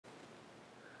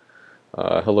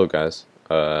Hello guys,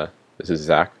 this is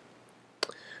Zach.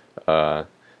 Uh,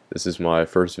 this is my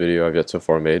first video I've yet so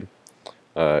far made.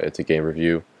 It's a game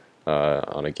review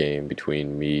on a game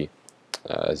between me,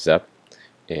 ZEP,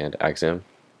 and Axam.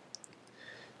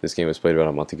 This game was played about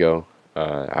a month ago.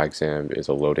 Axam is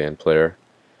a Lodan player.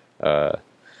 Uh,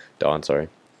 Don, sorry.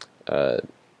 Uh,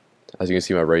 as you can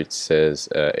see, my rate says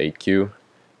 8Q,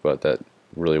 but that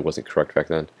really wasn't correct back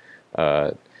then.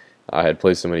 Uh, I had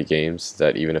played so many games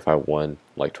that even if I won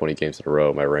like 20 games in a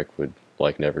row, my rank would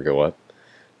like never go up.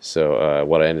 So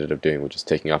what I ended up doing was just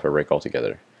taking off a rank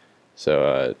altogether.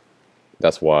 So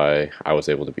that's why I was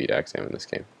able to beat Axam in this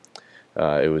game.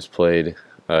 It was played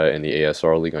in the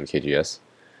ASR League on KGS.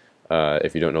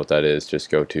 If you don't know what that is, just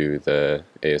go to the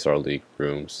ASR League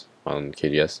rooms on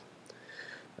KGS.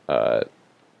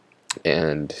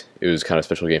 And it was kind of a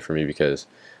special game for me because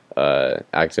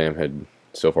Axam had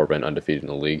so far been undefeated in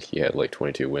the league. He had like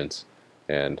 22 wins,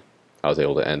 and I was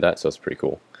able to end that, so that's pretty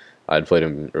cool. I had played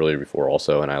him earlier before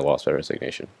also, and I lost by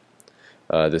resignation.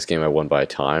 This game I won by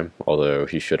time, although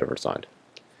he should have resigned.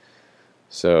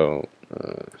 So,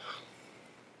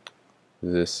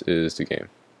 this is the game.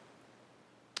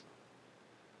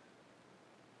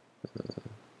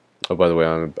 Oh, by the way,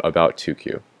 I'm about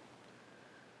 2Q.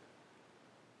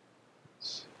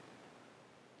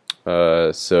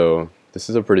 So this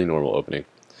is a pretty normal opening.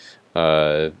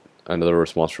 Another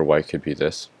response for white could be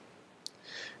this.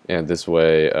 And this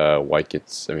way, black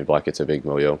gets a big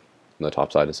moyo on the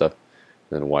top side and stuff.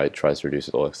 And then white tries to reduce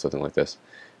it to something like this.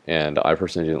 And I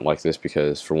personally didn't like this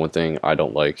because, for one thing, I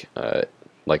don't like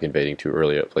invading too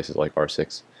early at places like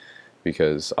R6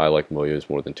 because I like moyos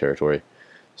more than territory.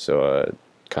 So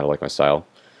kind of like my style.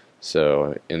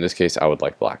 So in this case, I would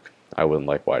like black. I wouldn't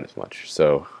like white as much.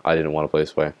 So I didn't want to play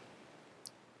this way.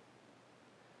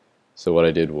 So what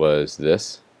I did was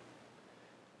this,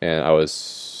 and I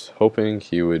was hoping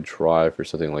he would try for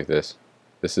something like this.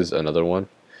 This is another one.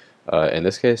 In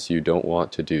this case, you don't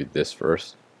want to do this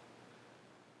first.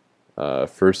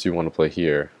 First you want to play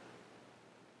here,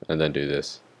 and then do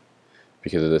this.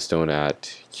 Because of the stone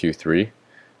at Q3,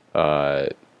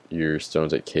 your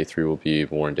stones at K3 will be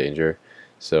more in danger.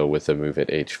 So with a move at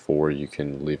H4, you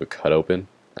can leave a cut open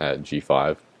at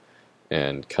G5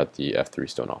 and cut the F3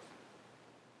 stone off.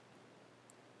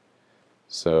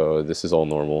 So this is all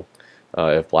normal.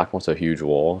 If black wants a huge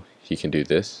wall, he can do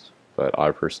this, but I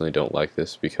personally don't like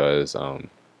this because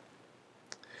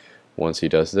once he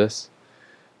does this,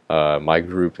 my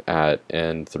group at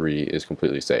N3 is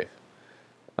completely safe.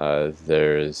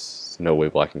 There's no way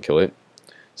black can kill it,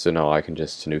 so now I can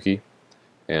just Tanuki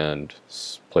and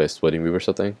play a splitting move or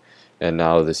something, and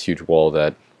now this huge wall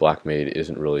that black made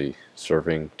isn't really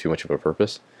serving too much of a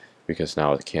purpose because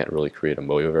now it can't really create a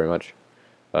moyo very much.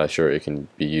 Sure, it can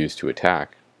be used to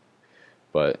attack,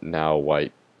 but now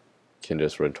white can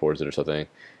just run towards it or something,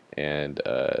 and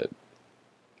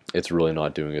it's really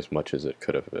not doing as much as it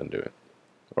could have been doing,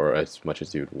 or as much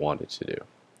as you would want it to do.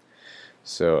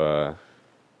 So,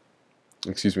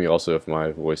 excuse me also if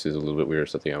my voice is a little bit weird or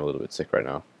something, I'm a little bit sick right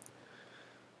now.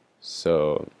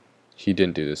 So, he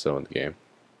didn't do this though in the game.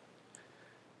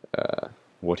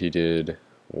 What he did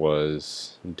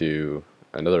was do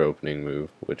another opening move,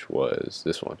 which was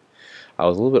this one. I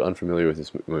was a little bit unfamiliar with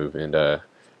this move, and I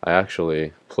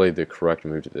actually played the correct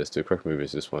move to this. The correct move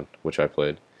is this one, which I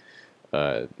played,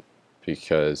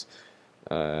 because,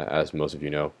 as most of you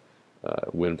know,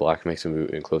 when black makes a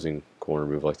move, enclosing corner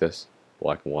move like this,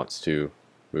 black wants to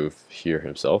move here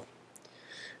himself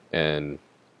and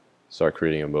start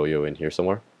creating a moyo in here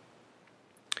somewhere.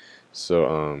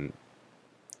 So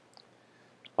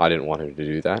I didn't want him to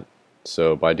do that.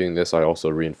 So by doing this, I also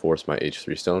reinforced my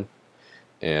H3 stone,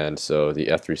 and so the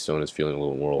F3 stone is feeling a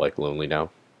little more like lonely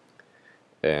now.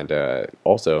 And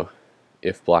also,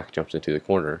 if black jumps into the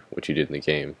corner, which he did in the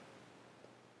game,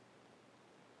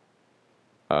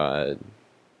 I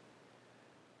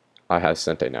have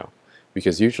Sente now.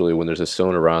 Because usually when there's a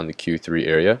stone around the Q3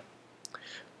 area,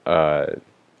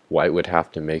 white would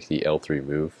have to make the L3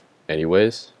 move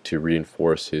anyways to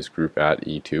reinforce his group at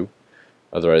E2.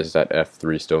 Otherwise, that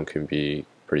F3 stone can be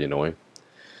pretty annoying.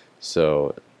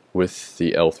 So, with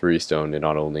the L3 stone, it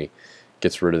not only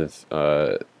gets rid of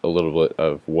a little bit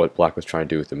of what black was trying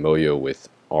to do with the moyo with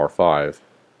R5,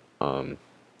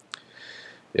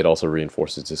 it also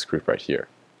reinforces this group right here.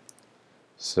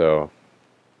 So,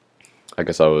 I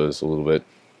guess I was a little bit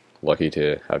lucky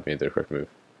to have made the correct move.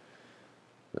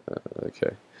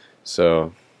 Okay,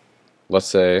 so let's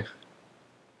say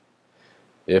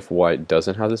if white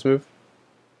doesn't have this move,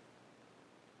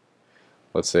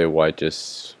 let's say white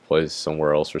just plays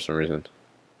somewhere else for some reason,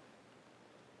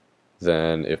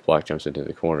 then if black jumps into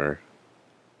the corner,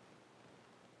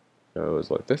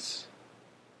 goes like this.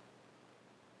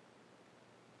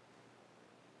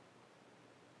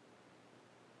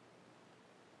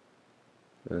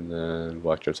 And then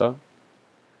black jumps out.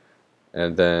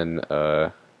 And then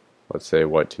let's say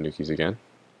white tanukis again.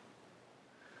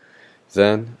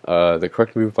 Then the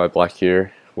correct move by black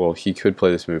here, well, he could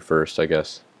play this move first, I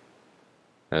guess,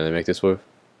 and then make this move.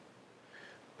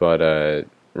 But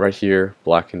right here,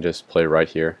 black can just play right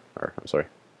here, or I'm sorry,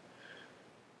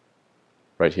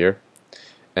 right here.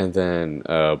 And then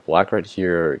black right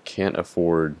here can't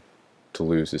afford to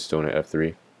lose his stone at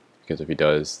f3, because if he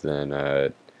does,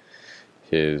 then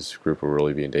his group will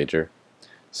really be in danger.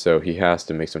 So he has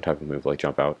to make some type of move like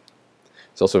jump out.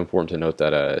 It's also important to note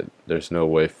that there's no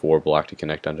way for black to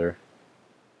connect under,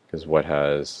 because white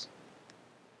has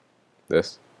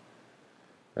this.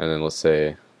 And then let's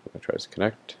say white tries to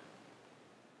connect.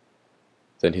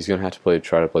 Then he's going to have to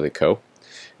try to play the ko.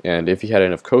 And if he had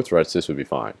enough ko threats, this would be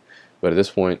fine. But at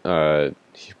this point,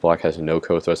 black has no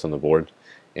ko threats on the board,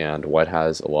 and white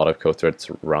has a lot of ko threats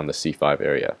around the c5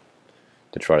 area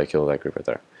to try to kill that group right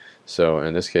there. So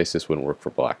in this case, this wouldn't work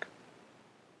for black.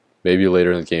 Maybe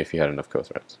later in the game if he had enough ko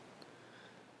threats.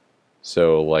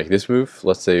 So like this move,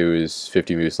 let's say it was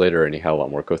 50 moves later and he had a lot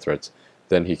more ko threats,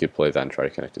 then he could play that and try to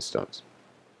connect his stones.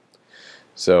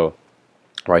 So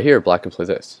right here, black can play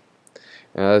this.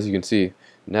 And as you can see,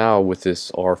 now with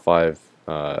this R5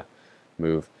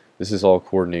 move, this is all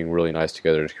coordinating really nice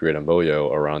together to create a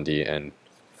moyo around the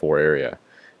N4 area.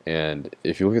 And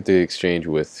if you look at the exchange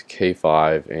with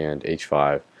K5 and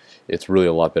H5, it's really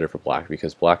a lot better for black,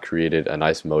 because black created a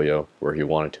nice moyo where he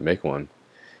wanted to make one,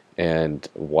 and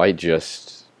white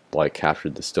just like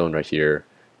captured the stone right here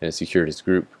and secured his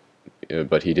group,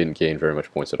 but he didn't gain very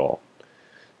much points at all.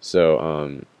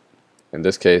 So in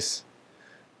this case,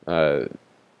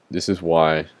 this is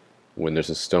why when there's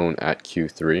a stone at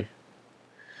Q3,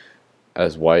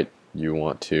 as white, you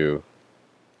want to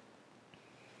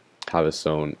have a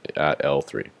stone at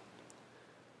L3.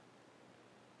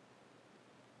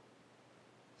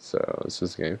 So this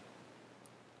is the game.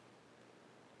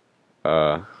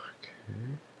 Okay.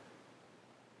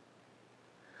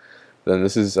 Then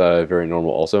this is very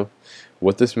normal also.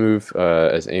 What this move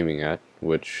is aiming at,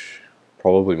 which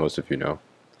probably most of you know.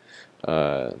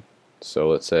 So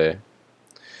let's say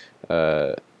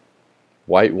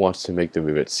white wants to make the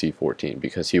move at C14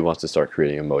 because he wants to start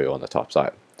creating a moyo on the top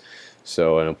side.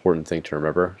 So an important thing to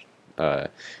remember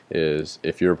is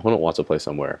if your opponent wants to play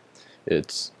somewhere,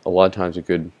 it's a lot of times a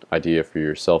good idea for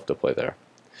yourself to play there.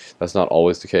 That's not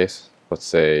always the case. Let's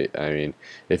say, I mean,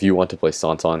 if you want to play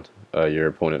Sansan, your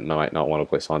opponent might not want to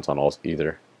play Sansan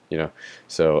either, you know.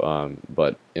 So,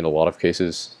 but in a lot of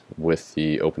cases with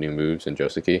the opening moves in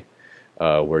Joseki,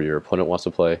 where your opponent wants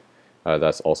to play,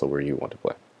 that's also where you want to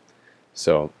play.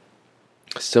 So,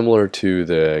 similar to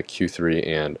the Q3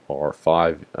 and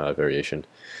R5 variation,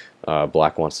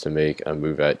 black wants to make a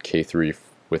move at K3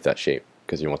 with that shape,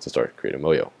 because he wants to start creating a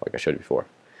moyo, like I showed you before.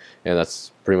 And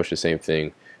that's pretty much the same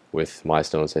thing with my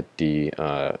stones at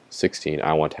D16.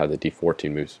 I want to have the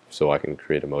D14 moves so I can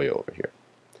create a moyo over here.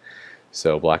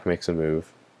 So black makes a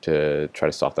move to try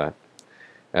to stop that.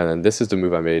 And then this is the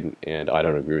move I made, and I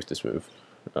don't agree with this move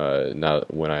now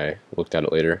when I looked at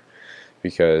it later,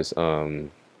 because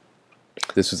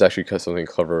this was actually something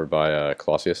covered by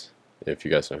Colossus. If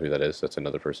you guys know who that is, that's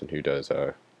another person who does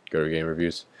Go Game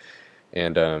reviews.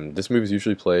 And this move is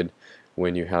usually played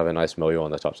when you have a nice moyo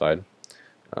on the top side,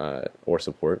 or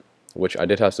support, which I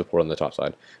did have support on the top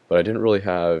side, but I didn't really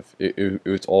have,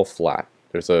 it's all flat.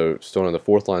 There's a stone on the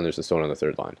fourth line, there's a stone on the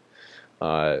third line.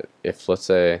 If let's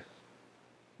say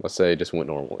it just went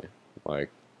normally, like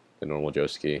the normal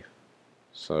Joseki,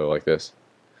 so like this.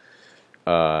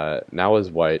 Now as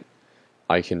white,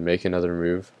 I can make another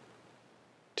move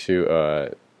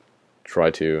to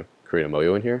try to create a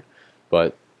moyo in here,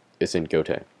 but it's in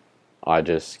Gote. I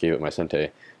just gave it my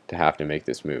Sente to have to make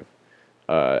this move.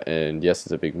 And yes,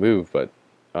 it's a big move, but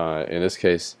in this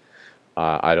case,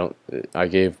 I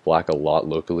gave black a lot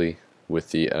locally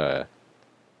with the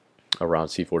around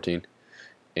C14,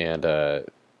 and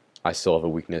I still have a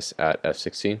weakness at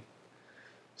F16.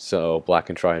 So black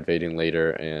can try invading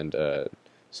later, and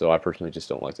so I personally just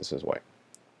don't like this as white.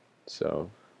 So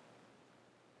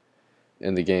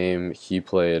in the game, he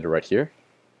played right here,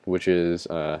 which is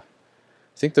I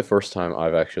think the first time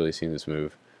I've actually seen this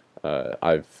move.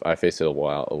 I faced it a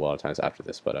lot of times after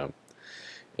this, but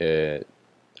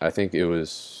I think it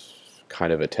was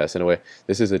kind of a test in a way.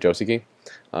 This is a Joseki.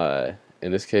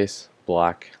 In this case,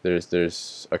 black,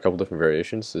 there's a couple different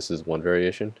variations. This is one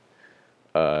variation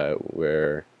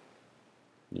where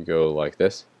you go like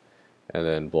this, and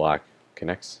then black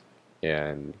connects,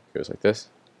 and goes like this.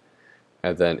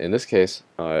 And then in this case,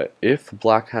 if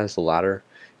black has the ladder,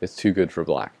 it's too good for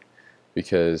black,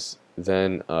 because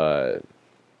then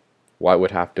white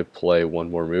would have to play one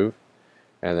more move,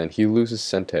 and then he loses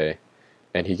Sente,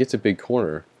 and he gets a big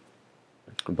corner.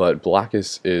 But black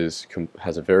has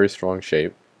a very strong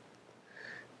shape,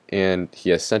 and he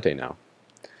has Sente now.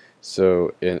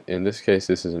 So in this case,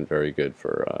 this isn't very good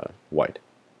for white.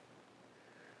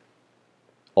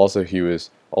 Also,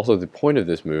 the point of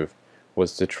this move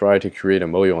was to try to create a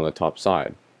moyo on the top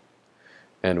side.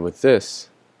 And with this,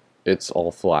 it's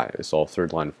all flat. It's all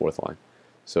third line and fourth line.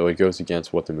 So it goes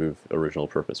against what the move original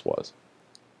purpose was.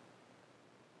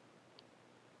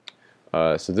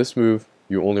 So this move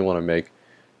you only want to make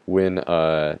when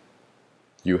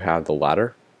you have the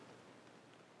ladder.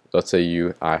 Let's say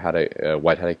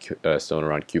white had a stone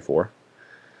around Q4.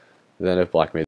 Then if black made